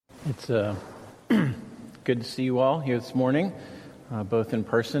It's good to see you all here this morning, both in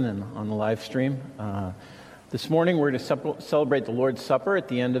person and on the live stream. This morning we're going to celebrate the Lord's Supper at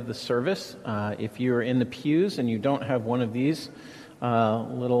the end of the service. If you're in the pews and you don't have one of these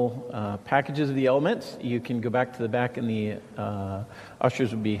little packages of the elements, you can go back to the back and the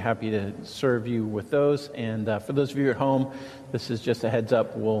ushers would be happy to serve you with those. And for those of you at home, this is just a heads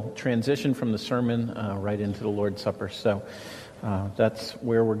up. We'll transition from the sermon right into the Lord's Supper. So that's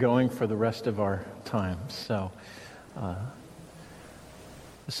where we're going for the rest of our time. So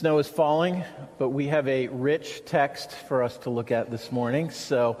the snow is falling, but we have a rich text for us to look at this morning.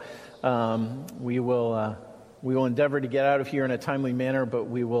 So we will endeavor to get out of here in a timely manner, but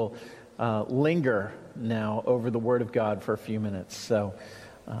we will linger now over the Word of God for a few minutes. So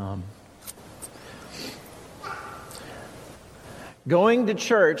going to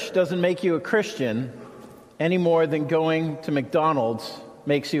church doesn't make you a Christian any more than going to McDonald's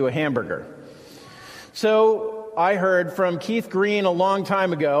makes you a hamburger. So I heard from Keith Green a long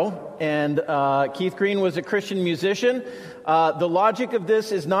time ago, and Keith Green was a Christian musician. The logic of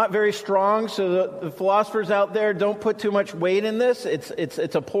this is not very strong, so the philosophers out there don't put too much weight in this.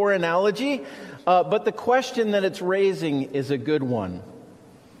 It's a poor analogy, but the question that it's raising is a good one.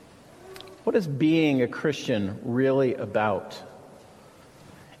 What is being a Christian really about?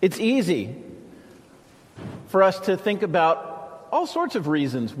 It's easy for us to think about all sorts of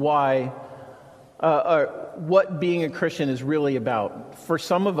reasons why what being a Christian is really about. For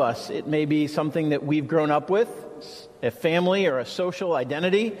some of us, it may be something that we've grown up with, a family or a social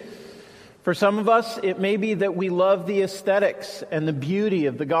identity. For some of us, it may be that we love the aesthetics and the beauty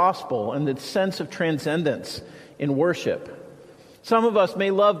of the gospel and the sense of transcendence in worship. Some of us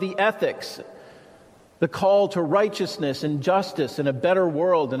may love the ethics, the call to righteousness and justice and a better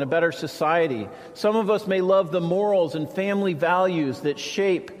world and a better society. Some of us may love the morals and family values that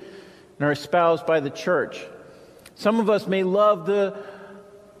shape and are espoused by the church. Some of us may love the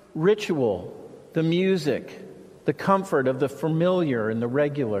ritual, the music, the comfort of the familiar and the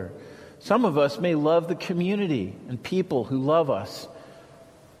regular. Some of us may love the community and people who love us.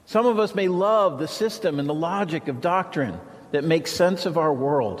 Some of us may love the system and the logic of doctrine that makes sense of our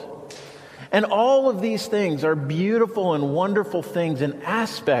world. And all of these things are beautiful and wonderful things and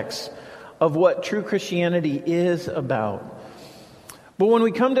aspects of what true Christianity is about. But when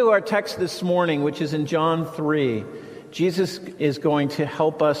we come to our text this morning, which is in John 3, Jesus is going to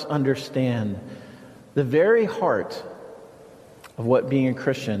help us understand the very heart of what being a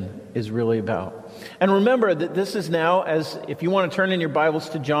Christian is really about. And remember that this is now, as if you want to turn in your Bibles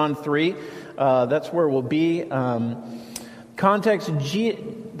to John 3, that's where we'll be. Context,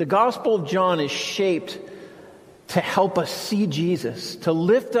 the Gospel of John is shaped to help us see Jesus, to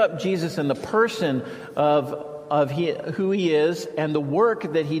lift up Jesus in the person of who he is and the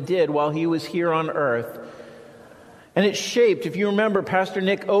work that he did while he was here on earth. And it's shaped, if you remember, Pastor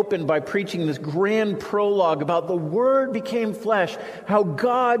Nick opened by preaching this grand prologue about the Word became flesh, how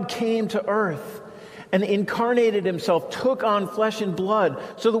God came to earth and incarnated himself, took on flesh and blood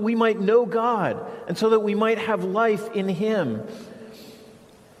so that we might know God and so that we might have life in him.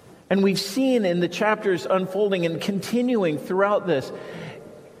 And we've seen in the chapters unfolding and continuing throughout this,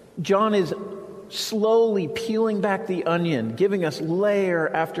 John is slowly peeling back the onion, giving us layer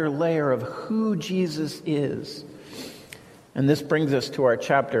after layer of who Jesus is. And this brings us to our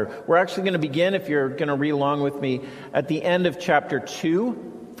chapter. We're actually going to begin, if you're going to read along with me, at the end of chapter 2.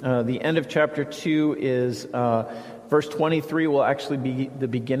 The end of chapter 2 is verse 23 will actually be the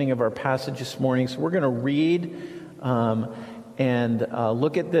beginning of our passage this morning. So we're going to read and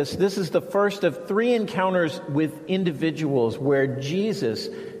look at this. This is the first of 3 encounters with individuals where Jesus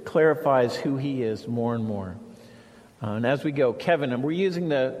clarifies who he is more and more. And as we go, Kevin, and we're using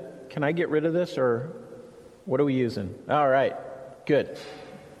can I get rid of this, or what are we using? All right, good.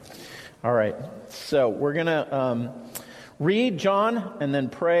 All right, so we're going to read John and then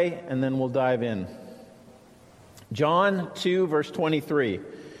pray, and then we'll dive in. John 2, verse 23.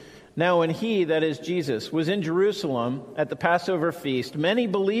 Now when he, that is Jesus, was in Jerusalem at the Passover feast, many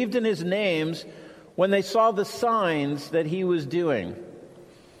believed in his names when they saw the signs that he was doing.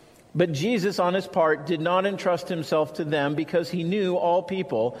 But Jesus, on his part, did not entrust himself to them because he knew all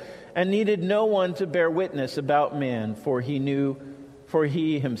people and needed no one to bear witness about man, for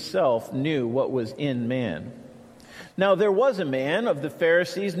he himself knew what was in man. Now there was a man of the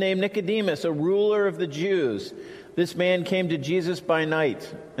Pharisees named Nicodemus, a ruler of the Jews. This man came to Jesus by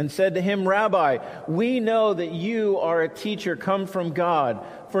night and said to him, Rabbi, we know that you are a teacher come from God,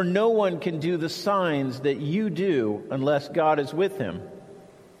 for no one can do the signs that you do unless God is with him.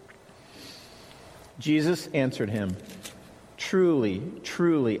 Jesus answered him, Truly,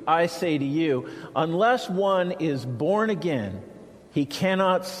 truly, I say to you, unless one is born again, he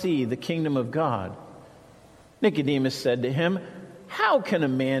cannot see the kingdom of God." Nicodemus said to him, "How can a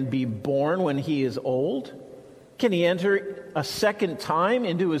man be born when he is old? Can he enter a second time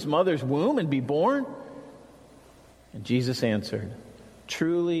into his mother's womb and be born?" And Jesus answered,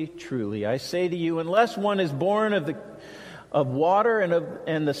 "Truly, truly, I say to you, unless one is born of water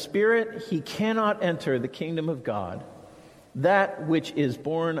and the Spirit, he cannot enter the kingdom of God. That which is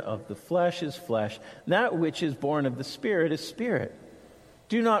born of the flesh is flesh, and that which is born of the Spirit is spirit.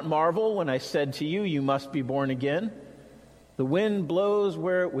 Do not marvel when I said to you, you must be born again. The wind blows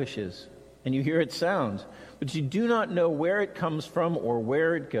where it wishes, and you hear its sound, but you do not know where it comes from or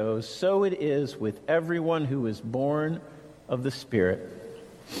where it goes. So it is with everyone who is born of the Spirit."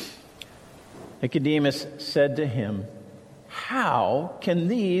 Nicodemus said to him, "How can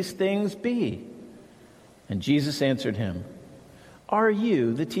these things be?" And Jesus answered him, "Are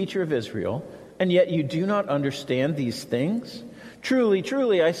you the teacher of Israel, and yet you do not understand these things? Truly,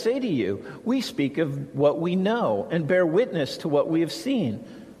 truly, I say to you, we speak of what we know and bear witness to what we have seen,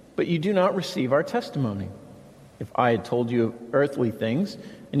 but you do not receive our testimony. If I had told you of earthly things,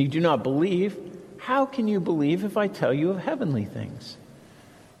 and you do not believe, how can you believe if I tell you of heavenly things?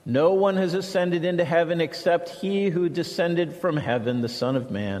 No one has ascended into heaven except he who descended from heaven, the Son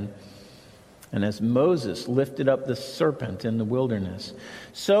of Man. And as Moses lifted up the serpent in the wilderness,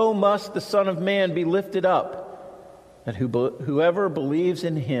 so must the Son of Man be lifted up, that whoever believes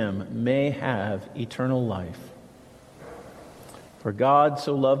in him may have eternal life. For God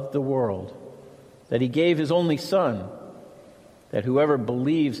so loved the world that he gave his only Son, that whoever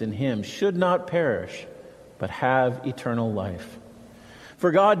believes in him should not perish, but have eternal life.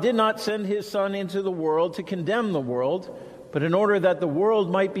 For God did not send his Son into the world to condemn the world, but in order that the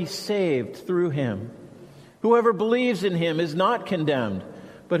world might be saved through him. Whoever believes in him is not condemned,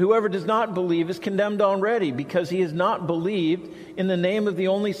 but whoever does not believe is condemned already, because he has not believed in the name of the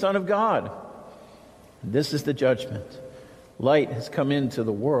only Son of God. And this is the judgment. Light has come into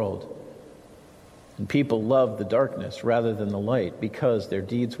the world, and people love the darkness rather than the light, because their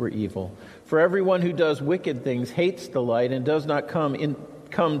deeds were evil. For everyone who does wicked things hates the light and does not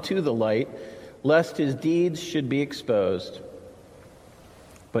come to the light, lest his deeds should be exposed.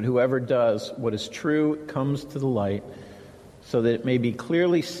 But whoever does what is true comes to the light, so that it may be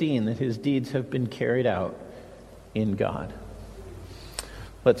clearly seen that his deeds have been carried out in God."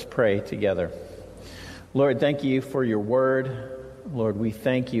 Let's pray together. Lord, thank you for your word. Lord, we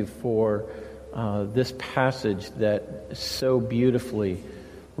thank you for this passage that so beautifully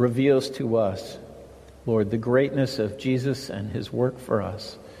reveals to us, Lord, the greatness of Jesus and his work for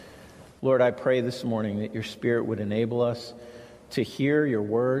us. Lord, I pray this morning that your Spirit would enable us to hear your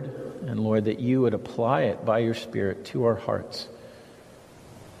word, and Lord, that you would apply it by your Spirit to our hearts.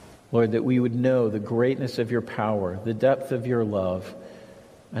 Lord, that we would know the greatness of your power, the depth of your love,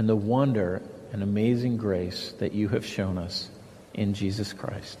 and the wonder and amazing grace that you have shown us in Jesus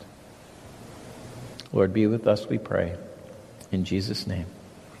Christ. Lord, be with us, we pray. In Jesus' name,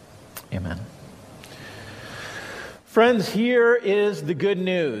 amen. Friends, here is the good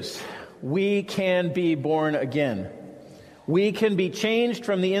news. We can be born again. We can be changed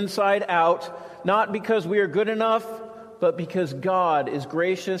from the inside out, not because we are good enough, but because God is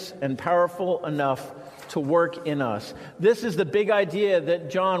gracious and powerful enough to work in us. This is the big idea that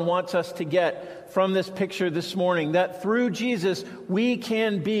John wants us to get from this picture this morning, that through Jesus, we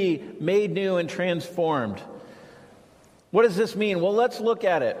can be made new and transformed. What does this mean? Well, let's look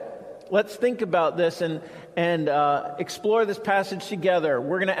at it. Let's think about this and explore this passage together.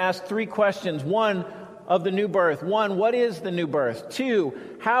 We're going to ask 3 questions. 1, of the new birth. 1, what is the new birth? 2,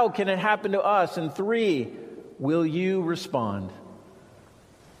 how can it happen to us? And 3, will you respond?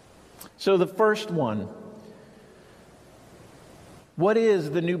 So the first one, what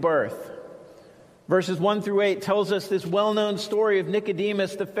is the new birth? Verses 1 through 8 tells us this well-known story of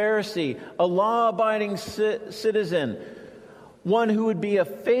Nicodemus the Pharisee, a law-abiding citizen, one who would be a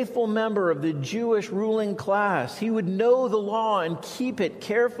faithful member of the Jewish ruling class. He would know the law and keep it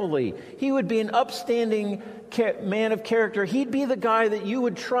carefully. He would be an upstanding man of character. He'd be the guy that you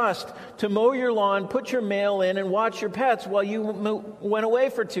would trust to mow your lawn, put your mail in, and watch your pets while you went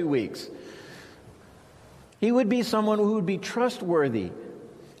away for 2 weeks. He would be someone who would be trustworthy.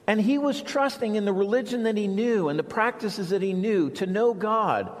 And he was trusting in the religion that he knew and the practices that he knew to know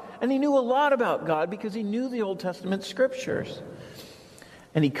God. And he knew a lot about God because he knew the Old Testament scriptures.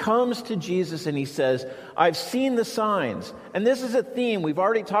 And he comes to Jesus and he says, I've seen the signs. And this is a theme we've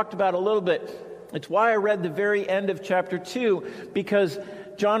already talked about a little bit. It's why I read the very end of chapter 2, because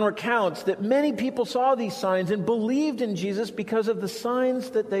John recounts that many people saw these signs and believed in Jesus because of the signs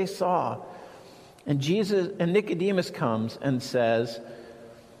that they saw. And Nicodemus comes and says,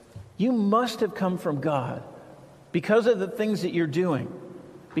 you must have come from God because of the things that you're doing,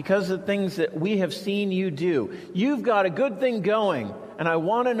 because of the things that we have seen you do. You've got a good thing going, and I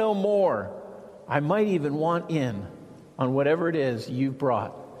want to know more. I might even want in on whatever it is you've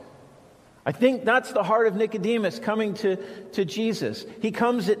brought. I think that's the heart of Nicodemus coming to Jesus. He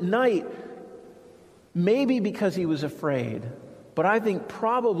comes at night, maybe because he was afraid, but I think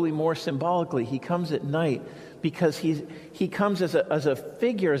probably more symbolically, he comes at night because he comes as a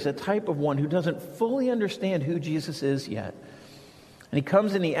figure, as a type of one who doesn't fully understand who Jesus is yet. And he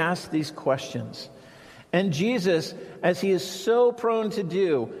comes and he asks these questions. And Jesus, as he is so prone to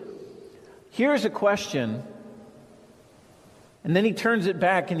do, hears a question, and then he turns it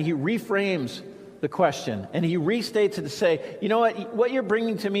back and he reframes the question. And he restates it to say, you know what you're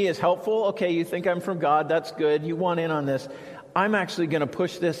bringing to me is helpful. Okay, you think I'm from God. That's good. You want in on this. I'm actually going to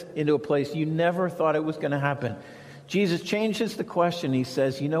push this into a place you never thought it was going to happen. Jesus changes the question. He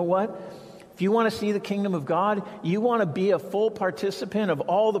says, you know what? If you want to see the kingdom of God, you want to be a full participant of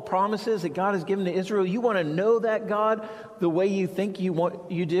all the promises that God has given to Israel, you want to know that God the way you think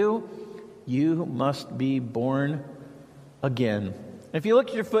you do, you must be born again. If you look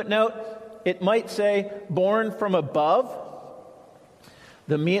at your footnote, it might say born from above.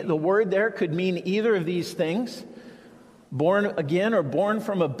 The word there could mean either of these things, born again or born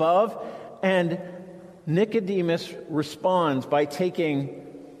from above. And Nicodemus responds by taking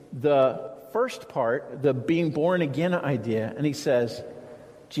the first part, the being born again idea, and he says,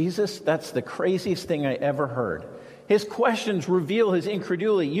 Jesus, that's the craziest thing I ever heard. His questions reveal his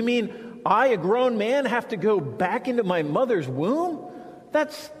incredulity. You mean I, a grown man, have to go back into my mother's womb?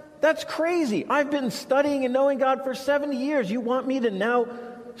 That's crazy. I've been studying and knowing God for 70 years. You want me to now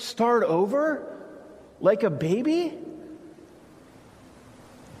start over like a baby?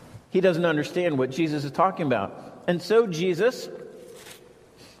 He doesn't understand what Jesus is talking about. And so Jesus,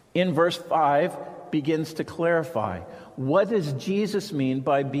 in verse 5, begins to clarify. What does Jesus mean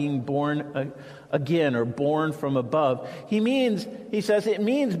by being born again or born from above? He says it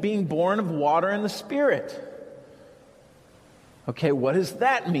means being born of water and the Spirit. Okay, what does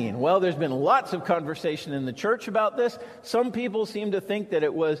that mean? Well, there's been lots of conversation in the church about this. Some people seem to think that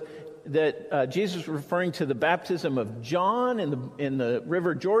Jesus was referring to the baptism of John in the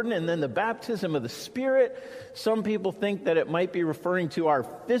River Jordan and then the baptism of the Spirit. Some people think that it might be referring to our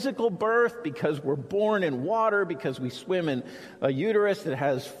physical birth because we're born in water, because we swim in a uterus that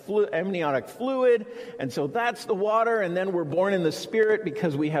has amniotic fluid, and so that's the water, and then we're born in the Spirit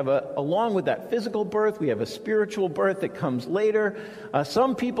because we have along with that physical birth, we have a spiritual birth that comes later.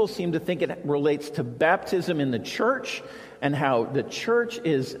 Some people seem to think it relates to baptism in the church, and how the church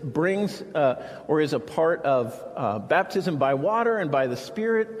is a part of baptism by water and by the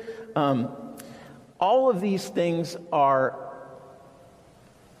Spirit. All of these things are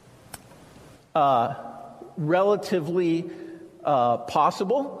relatively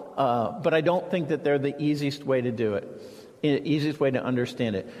possible, but I don't think that they're the easiest way to do it, easiest way to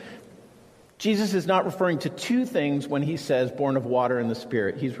understand it. Jesus is not referring to two things when he says born of water and the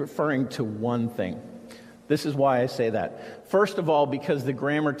Spirit. He's referring to one thing. This is why I say that. First of all, because the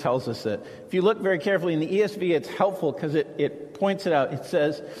grammar tells us it. If you look very carefully in the ESV, it's helpful because it points it out. It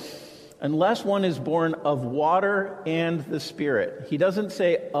says, unless one is born of water and the Spirit. He doesn't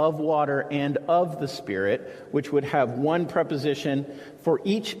say of water and of the Spirit, which would have one preposition for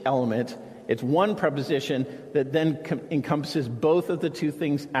each element. It's one preposition that then encompasses both of the two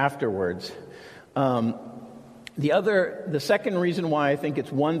things afterwards. The second reason why I think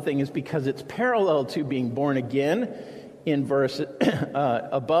it's one thing is because it's parallel to being born again in verse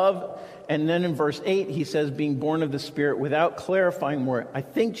above. And then in verse 8, he says being born of the Spirit without clarifying more. I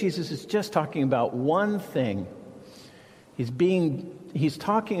think Jesus is just talking about one thing. He's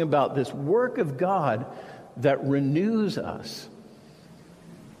talking about this work of God that renews us,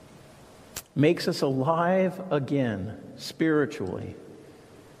 makes us alive again spiritually.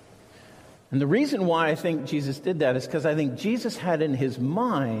 And the reason why I think Jesus did that is because I think Jesus had in his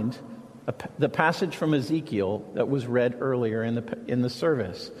mind the passage from Ezekiel that was read earlier in the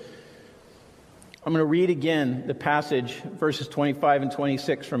service. I'm going to read again the passage, verses 25 and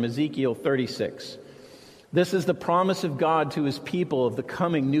 26 from Ezekiel 36. This is the promise of God to his people of the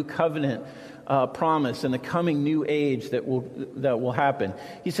coming new covenant promise and the coming new age that will happen.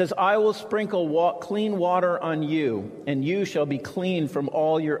 He says, I will sprinkle clean water on you, and you shall be clean from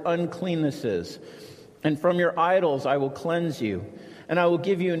all your uncleannesses. And from your idols I will cleanse you. And I will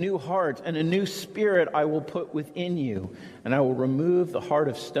give you a new heart, and a new spirit I will put within you. And I will remove the heart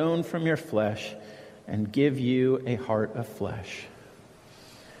of stone from your flesh and give you a heart of flesh.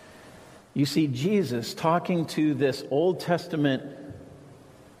 You see, Jesus talking to this Old Testament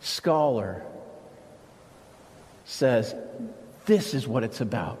scholar says, this is what it's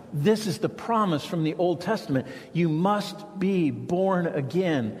about. This is the promise from the Old Testament. You must be born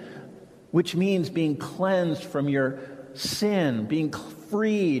again, which means being cleansed from your sin, being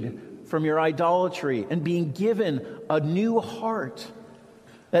freed from your idolatry, and being given a new heart.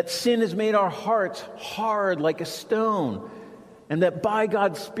 That sin has made our hearts hard like a stone, and that by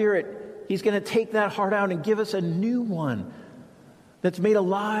God's Spirit, He's going to take that heart out and give us a new one that's made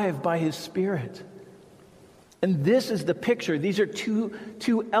alive by His Spirit. And this is the picture. These are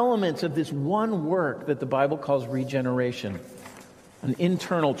two elements of this one work that the Bible calls regeneration. An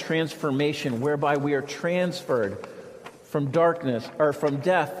internal transformation whereby we are transferred from darkness or from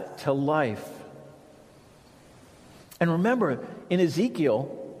death to life. And remember, in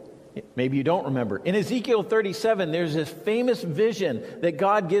Ezekiel, maybe you don't remember, in Ezekiel 37, there's this famous vision that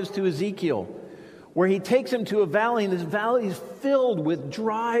God gives to Ezekiel where He takes him to a valley, and this valley is filled with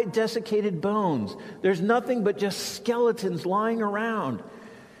dry, desiccated bones. There's nothing but just skeletons lying around.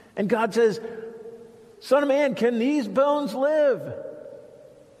 And God says, Son of man, can these bones live?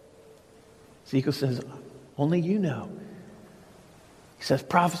 Ezekiel says, only you know. He says,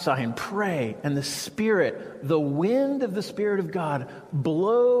 prophesy and pray, and the Spirit, the wind of the Spirit of God,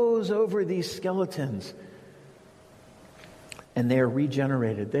 blows over these skeletons. And they are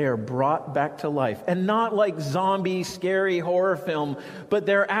regenerated. They are brought back to life. And not like zombie, scary horror film, but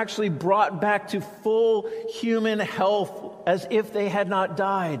they're actually brought back to full human health as if they had not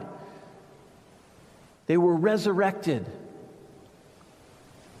died. They were resurrected.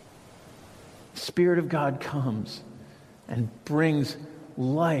 The Spirit of God comes and brings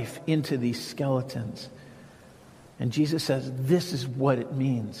life into these skeletons. And Jesus says, this is what it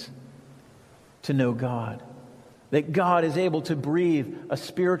means to know God. That God is able to breathe a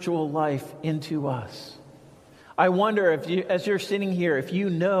spiritual life into us. I wonder if you, as you're sitting here, if you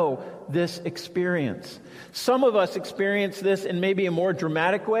know this experience. Some of us experience this in maybe a more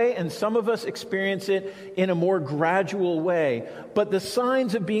dramatic way, and some of us experience it in a more gradual way. But the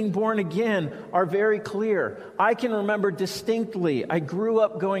signs of being born again are very clear. I can remember distinctly, I grew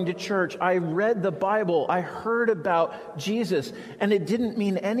up going to church, I read the Bible, I heard about Jesus, and it didn't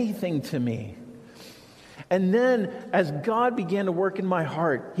mean anything to me. And then, as God began to work in my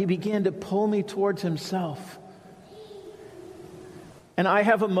heart, He began to pull me towards Himself. And I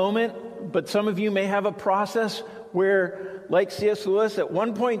have a moment, but some of you may have a process where, like C.S. Lewis, at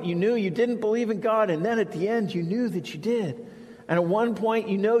one point you knew you didn't believe in God, and then at the end you knew that you did. And at one point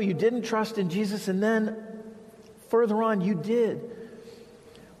you know you didn't trust in Jesus, and then further on you did.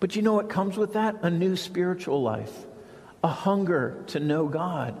 But you know what comes with that? A new spiritual life, a hunger to know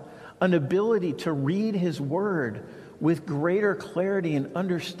God, an ability to read His Word with greater clarity and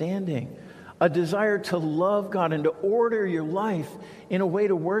understanding, a desire to love God and to order your life in a way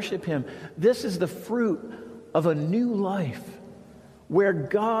to worship Him. This is the fruit of a new life where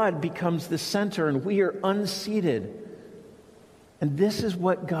God becomes the center and we are unseated. And this is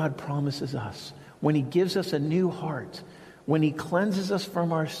what God promises us when He gives us a new heart, when He cleanses us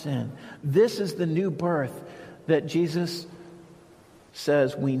from our sin. This is the new birth that Jesus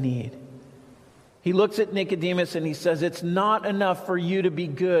says we need. He looks at Nicodemus and He says, it's not enough for you to be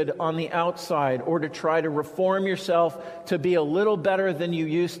good on the outside or to try to reform yourself to be a little better than you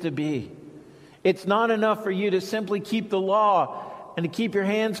used to be. It's not enough for you to simply keep the law and to keep your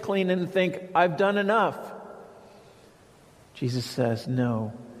hands clean and think, I've done enough. Jesus says,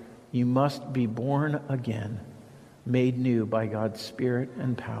 no, you must be born again, made new by God's Spirit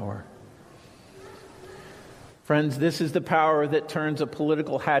and power. Friends, this is the power that turns a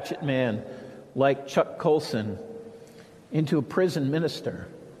political hatchet man like Chuck Colson into a prison minister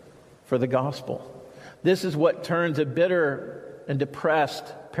for the gospel. This is what turns a bitter and depressed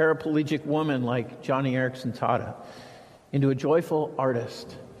paraplegic woman like Johnny Erickson Tata into a joyful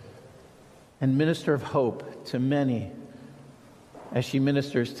artist and minister of hope to many as she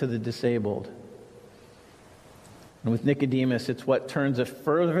ministers to the disabled. And with Nicodemus, it's what turns a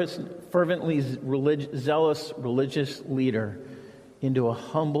fervently zealous religious leader into a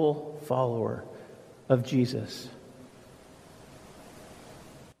humble follower of Jesus.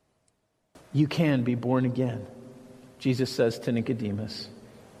 You can be born again, Jesus says to Nicodemus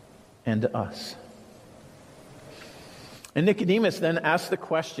and to us. And Nicodemus then asks the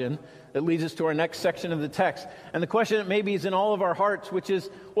question that leads us to our next section of the text. And the question that maybe is in all of our hearts, which is,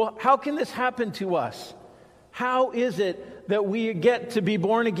 well, how can this happen to us? How is it that we get to be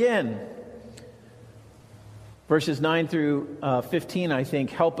born again? Verses 9 through 15, I think,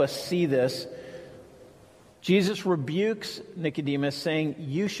 help us see this. Jesus rebukes Nicodemus, saying,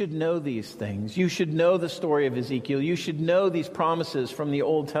 you should know these things. You should know the story of Ezekiel. You should know these promises from the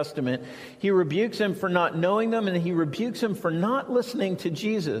Old Testament. He rebukes him for not knowing them, and he rebukes him for not listening to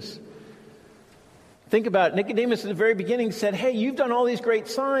Jesus. Think about it. Nicodemus at the very beginning said, hey, you've done all these great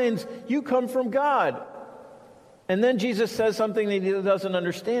signs. You come from God. And then Jesus says something that he doesn't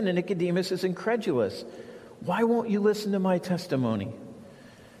understand, and Nicodemus is incredulous. Why won't you listen to my testimony?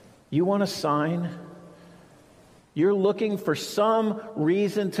 You want a sign? You're looking for some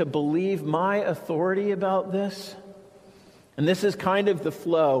reason to believe my authority about this? And this is kind of the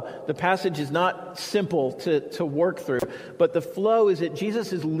flow. The passage is not simple to work through, but the flow is that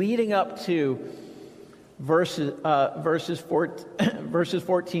Jesus is leading up to verses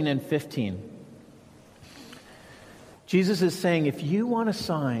 14 and 15. Jesus is saying, if you want a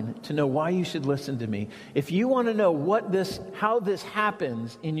sign to know why you should listen to me, if you want to know how this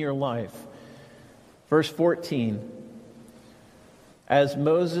happens in your life, verse 14, as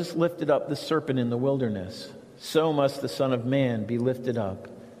Moses lifted up the serpent in the wilderness, so must the Son of Man be lifted up,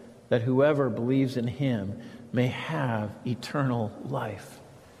 that whoever believes in him may have eternal life.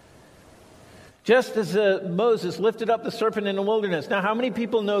 Just as Moses lifted up the serpent in the wilderness. Now, how many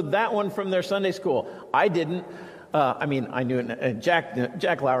people know that one from their Sunday school? I didn't. I knew it.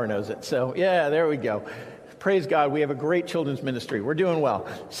 Jack Lauer knows it. So, yeah, there we go. Praise God, we have a great children's ministry. We're doing well.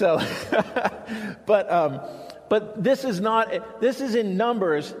 So, but this is in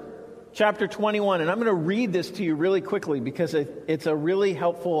Numbers chapter 21. And I'm going to read this to you really quickly because it's a really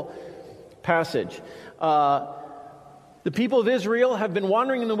helpful passage. The people of Israel have been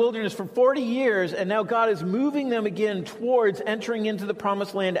wandering in the wilderness for 40 years, and now God is moving them again towards entering into the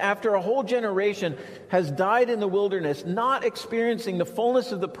promised land after a whole generation has died in the wilderness, not experiencing the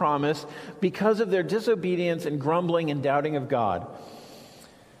fullness of the promise because of their disobedience and grumbling and doubting of God.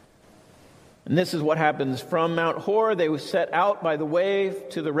 And this is what happens. From Mount Hor, they were set out by the way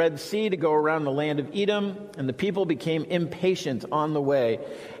to the Red Sea to go around the land of Edom, and the people became impatient on the way.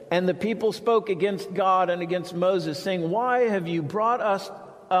 And the people spoke against God and against Moses, saying, why have you brought us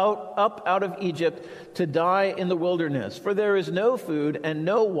up out of Egypt to die in the wilderness? For there is no food and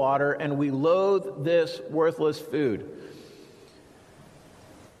no water, and we loathe this worthless food.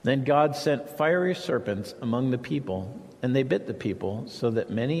 Then God sent fiery serpents among the people, and they bit the people, so that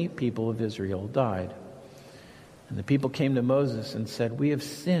many people of Israel died. And the people came to Moses and said, we have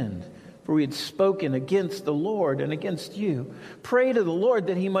sinned, for we had spoken against the Lord and against you. Pray to the Lord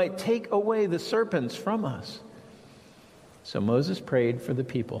that he might take away the serpents from us. So Moses prayed for the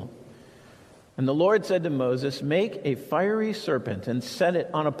people. And the Lord said to Moses, make a fiery serpent and set it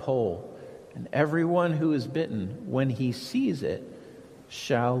on a pole, and everyone who is bitten, when he sees it,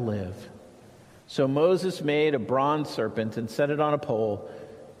 shall live. So Moses made a bronze serpent and set it on a pole,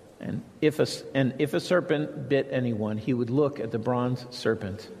 and if a serpent bit anyone, he would look at the bronze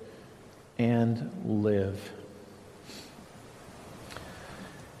serpent and live.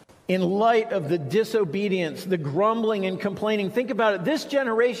 In light of the disobedience, the grumbling and complaining, think about it. This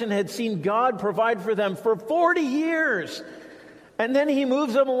generation had seen God provide for them for 40 years. And then he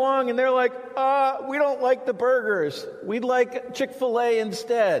moves them along and they're like, we don't like the burgers. We'd like Chick-fil-A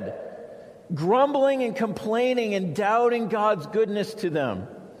instead. Grumbling and complaining and doubting God's goodness to them.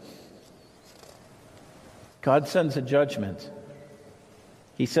 God sends a judgment.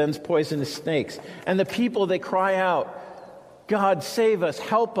 He sends poisonous snakes. And the people, they cry out, God, save us,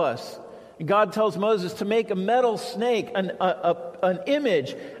 help us. And God tells Moses to make a metal snake, an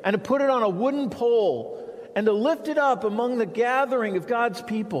image, and to put it on a wooden pole, and to lift it up among the gathering of God's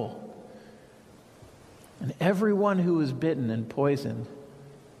people. And everyone who was bitten and poisoned,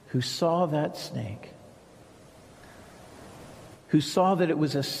 who saw that snake, who saw that it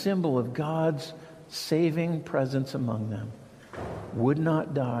was a symbol of God's saving presence among them, would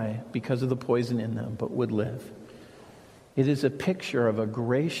not die because of the poison in them, but would live. It is a picture of a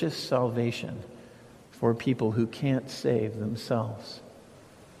gracious salvation for people who can't save themselves.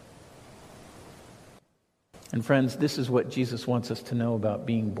 And friends, this is what Jesus wants us to know about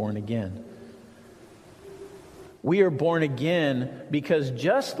being born again. We are born again because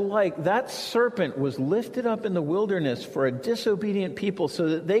just like that serpent was lifted up in the wilderness for a disobedient people so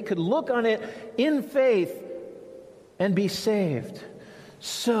that they could look on it in faith and be saved,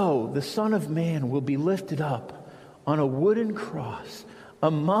 so the Son of Man will be lifted up on a wooden cross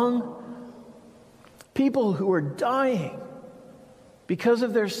among people who are dying because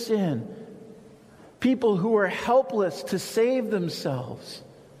of their sin, people who are helpless to save themselves.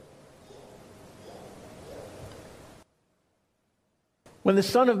 When the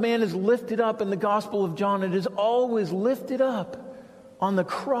Son of Man is lifted up in the Gospel of John, it is always lifted up on the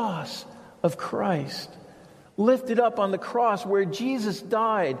cross of Christ. Lifted up on the cross where Jesus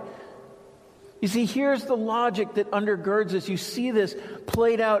died. You see, here's the logic that undergirds this. You see this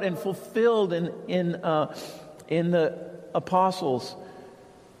played out and fulfilled in the apostles.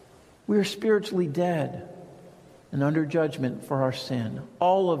 We are spiritually dead and under judgment for our sin.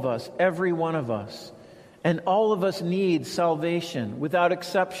 All of us, every one of us. And all of us need salvation without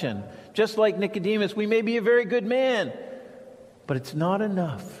exception. Just like Nicodemus, we may be a very good man, but it's not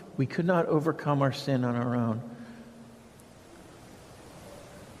enough. We could not overcome our sin on our own.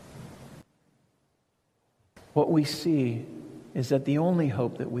 What we see is that the only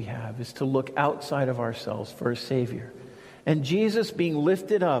hope that we have is to look outside of ourselves for a Savior. And Jesus being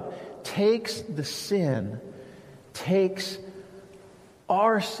lifted up takes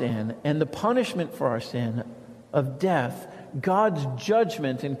our sin and the punishment for our sin of death, God's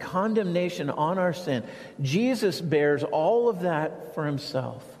judgment and condemnation on our sin. Jesus bears all of that for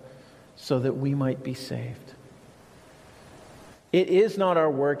himself so that we might be saved. It is not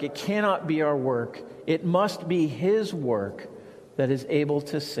our work. It cannot be our work. It must be his work that is able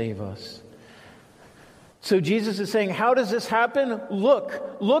to save us. So Jesus is saying, how does this happen?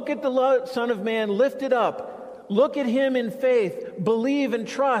 Look at the Son of Man lifted up. Look at him in faith, believe and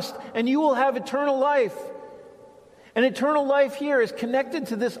trust, and you will have eternal life. And eternal life here is connected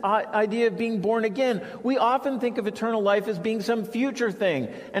to this idea of being born again. We often think of eternal life as being some future thing.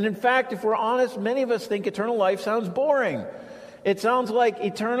 And in fact, if we're honest, many of us think eternal life sounds boring. It sounds like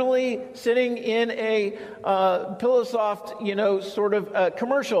eternally sitting in a Pillowsoft, sort of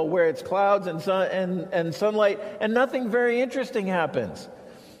commercial where it's clouds and sun and sunlight, and nothing very interesting happens.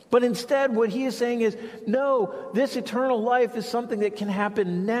 But instead, what he is saying is, no, this eternal life is something that can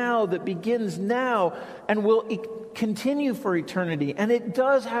happen now, that begins now, and will continue for eternity. And it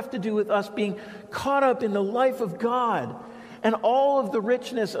does have to do with us being caught up in the life of God and all of the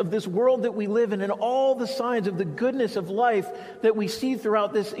richness of this world that we live in and all the signs of the goodness of life that we see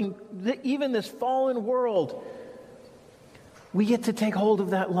throughout this, even this fallen world. We get to take hold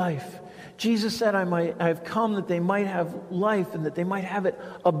of that life. Jesus said, I have come that they might have life and that they might have it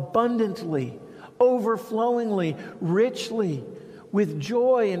abundantly, overflowingly, richly, with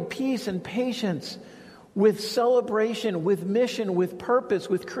joy and peace and patience, with celebration, with mission, with purpose,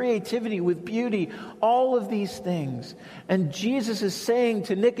 with creativity, with beauty, all of these things. And Jesus is saying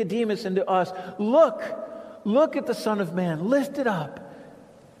to Nicodemus and to us, look at the Son of Man, lift it up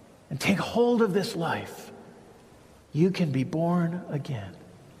and take hold of this life. You can be born again.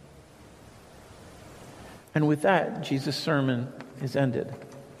 And with that, Jesus' sermon is ended.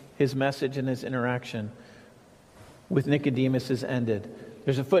 His message and his interaction with Nicodemus is ended.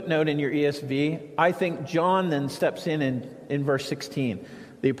 There's a footnote in your ESV. I think John then steps in verse 16.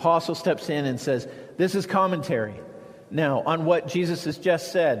 The apostle steps in and says, this is commentary now on what Jesus has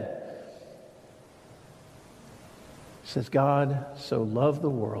just said. He says, God so loved the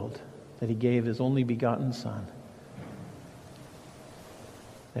world that he gave his only begotten Son,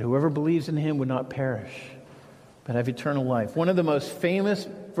 that whoever believes in him would not perish, but have eternal life. One of the most famous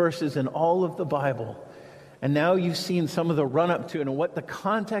verses in all of the Bible. And now you've seen some of the run-up to it and what the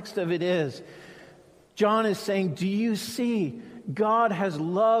context of it is. John is saying, do you see? God has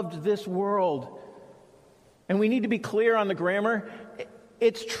loved this world. And we need to be clear on the grammar.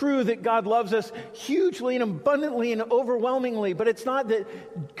 It's true that God loves us hugely and abundantly and overwhelmingly, but it's not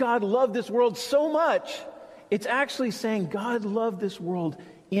that God loved this world so much. It's actually saying God loved this world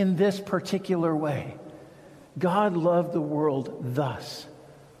in this particular way. God loved the world thus,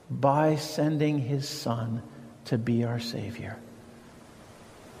 by sending his Son to be our Savior.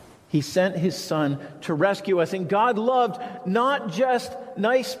 He sent his Son to rescue us. And God loved not just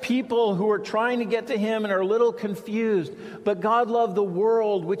nice people who are trying to get to him and are a little confused, but God loved the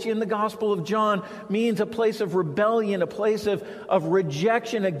world, which in the Gospel of John means a place of rebellion, a place of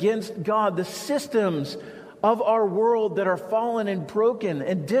rejection against God, the systems of our world that are fallen and broken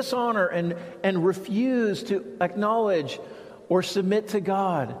and dishonor and refuse to acknowledge or submit to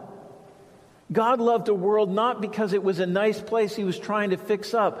God. God loved the world not because it was a nice place he was trying to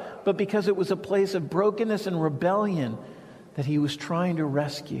fix up, but because it was a place of brokenness and rebellion that he was trying to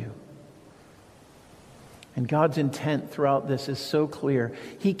rescue. And God's intent throughout this is so clear.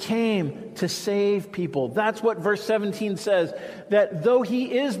 He came to save people. That's what verse 17 says, that though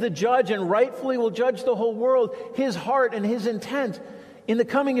he is the judge and rightfully will judge the whole world, his heart and his intent in the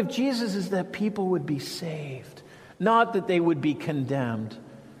coming of Jesus is that people would be saved, not that they would be condemned.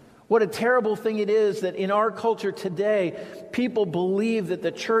 What a terrible thing it is that in our culture today, people believe that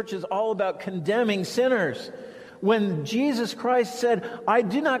the church is all about condemning sinners. when Jesus Christ said, I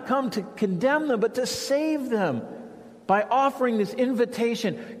did not come to condemn them, but to save them, by offering this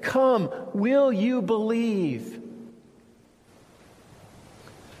invitation, come, will you believe?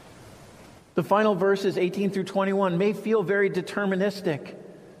 The final verses, 18 through 21, may feel very deterministic.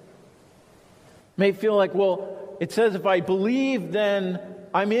 May feel like, well, it says if I believe, then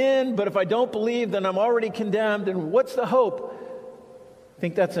I'm in, but if I don't believe, then I'm already condemned, and what's the hope? I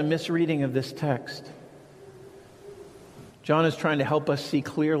think that's a misreading of this text. John is trying to help us see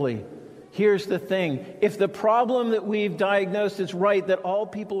clearly. Here's the thing. If the problem that we've diagnosed is right, that all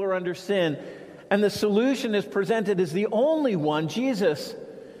people are under sin, and the solution is presented as the only one, Jesus,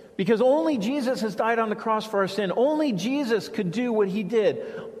 because only Jesus has died on the cross for our sin. Only Jesus could do what he did.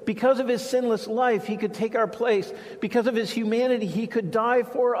 Because of his sinless life, he could take our place. Because of his humanity, he could die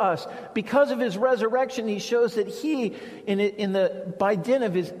for us. Because of his resurrection, he shows that he, by dint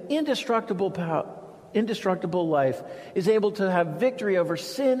of his indestructible life, is able to have victory over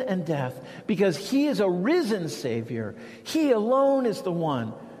sin and death. Because he is a risen Savior. He alone is the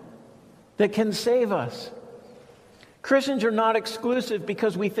one that can save us. Christians are not exclusive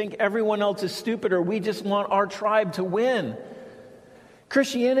because we think everyone else is stupid or we just want our tribe to win.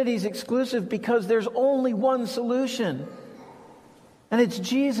 Christianity is exclusive because there's only one solution, and it's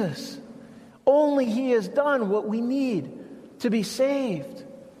Jesus. Only he has done what we need to be saved.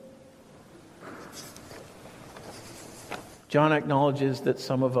 John acknowledges that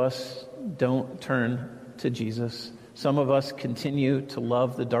some of us don't turn to Jesus. Some of us continue to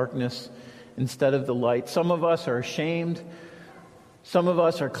love the darkness instead of the light. Some of us are ashamed. Some of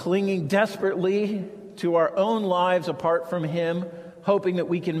us are clinging desperately to our own lives apart from him, hoping that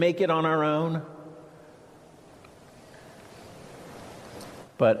we can make it on our own.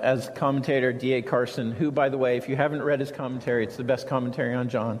 But as commentator D.A. Carson, who, by the way, if you haven't read his commentary, it's the best commentary on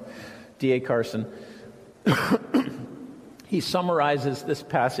John, D.A. Carson, he summarizes this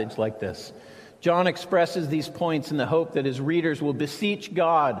passage like this. John expresses these points in the hope that his readers will beseech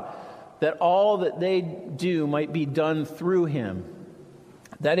God that all that they do might be done through him.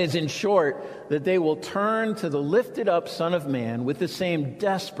 That is, in short, that they will turn to the lifted up Son of Man with the same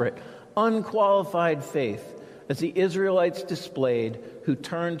desperate, unqualified faith as the Israelites displayed who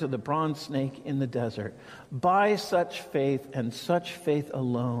turned to the bronze snake in the desert. By such faith and such faith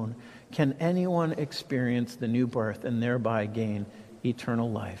alone can anyone experience the new birth and thereby gain eternal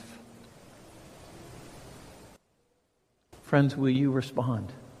life. Friends, will you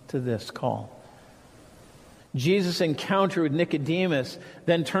respond to this call? Jesus' encounter with Nicodemus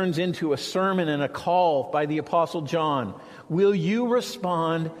then turns into a sermon and a call by the Apostle John. Will you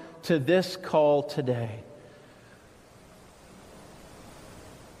respond to this call today?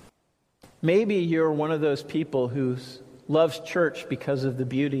 Maybe you're one of those people who loves church because of the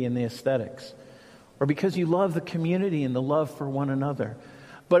beauty and the aesthetics, or because you love the community and the love for one another.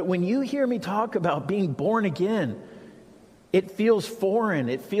 But when you hear me talk about being born again, it feels foreign.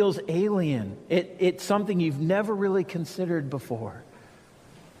 It feels alien. It's something you've never really considered before.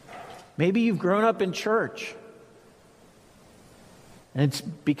 Maybe you've grown up in church, and it's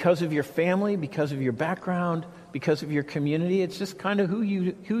because of your family, because of your background, because of your community. It's just kind of who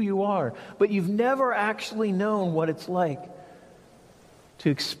you are. But you've never actually known what it's like to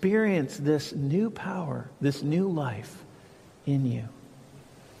experience this new power, this new life in you.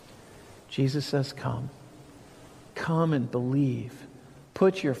 Jesus says, come. Come and believe.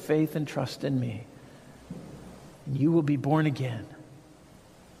 Put your faith and trust in me, and you will be born again.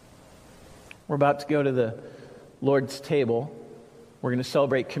 We're about to go to the Lord's table. We're going to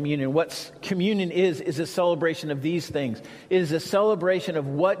celebrate communion. What communion is a celebration of these things. It is a celebration of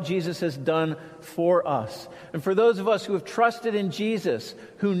what Jesus has done for us. And for those of us who have trusted in Jesus,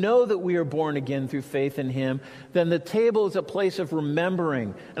 who know that we are born again through faith in him, then the table is a place of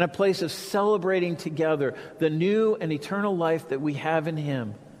remembering and a place of celebrating together the new and eternal life that we have in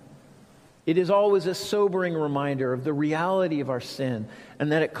him. It is always a sobering reminder of the reality of our sin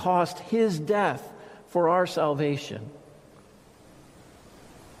and that it cost his death for our salvation.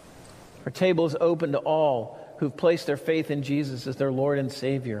 Our table is open to all who've placed their faith in Jesus as their Lord and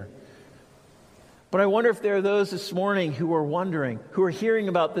Savior. But I wonder if there are those this morning who are wondering, who are hearing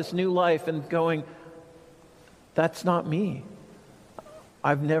about this new life and going, that's not me.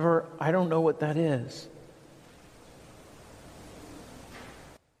 I don't know what that is.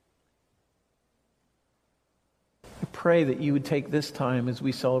 I pray that you would take this time as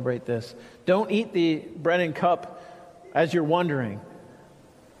we celebrate this. Don't eat the bread and cup as you're wondering,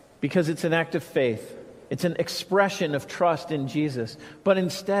 because it's an act of faith. It's an expression of trust in Jesus. But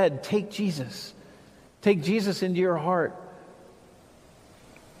instead, take Jesus. Take Jesus into your heart.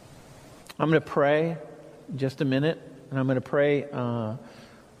 I'm going to pray. just a minute, and I'm going to pray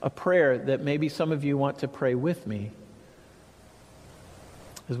a prayer that maybe some of you want to pray with me.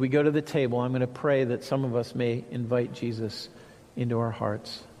 As we go to the table, I'm going to pray that some of us may invite Jesus into our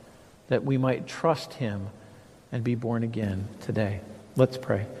hearts, that we might trust him and be born again today. Let's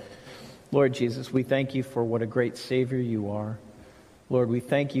pray. Lord Jesus, we thank you for what a great Savior you are. Lord, we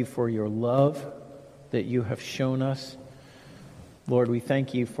thank you for your love that you have shown us. Lord, we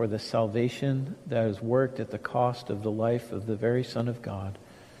thank you for the salvation that has worked at the cost of the life of the very Son of God.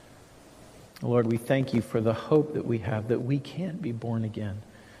 Lord, we thank you for the hope that we have that we can be born again,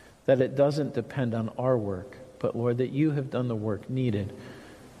 that it doesn't depend on our work, but Lord, that you have done the work needed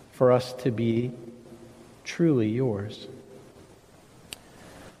for us to be truly yours.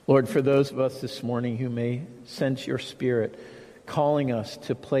 Lord, for those of us this morning who may sense your Spirit calling us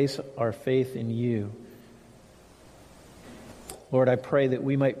to place our faith in you, Lord, I pray that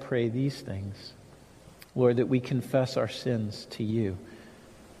we might pray these things. Lord, that we confess our sins to you,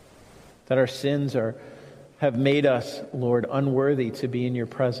 that our sins have made us, Lord, unworthy to be in your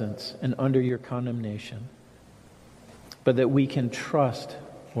presence and under your condemnation, but that we can trust,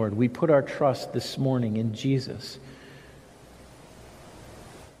 Lord, we put our trust this morning in Jesus,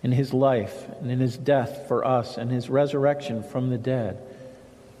 in his life and in his death for us and his resurrection from the dead.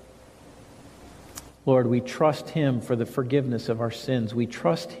 Lord, we trust him for the forgiveness of our sins. We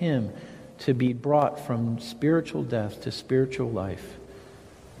trust him to be brought from spiritual death to spiritual life,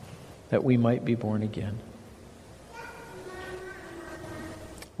 that we might be born again.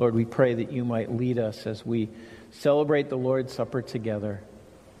 Lord, we pray that you might lead us as we celebrate the Lord's Supper together.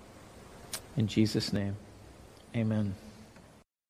 In Jesus' name, amen.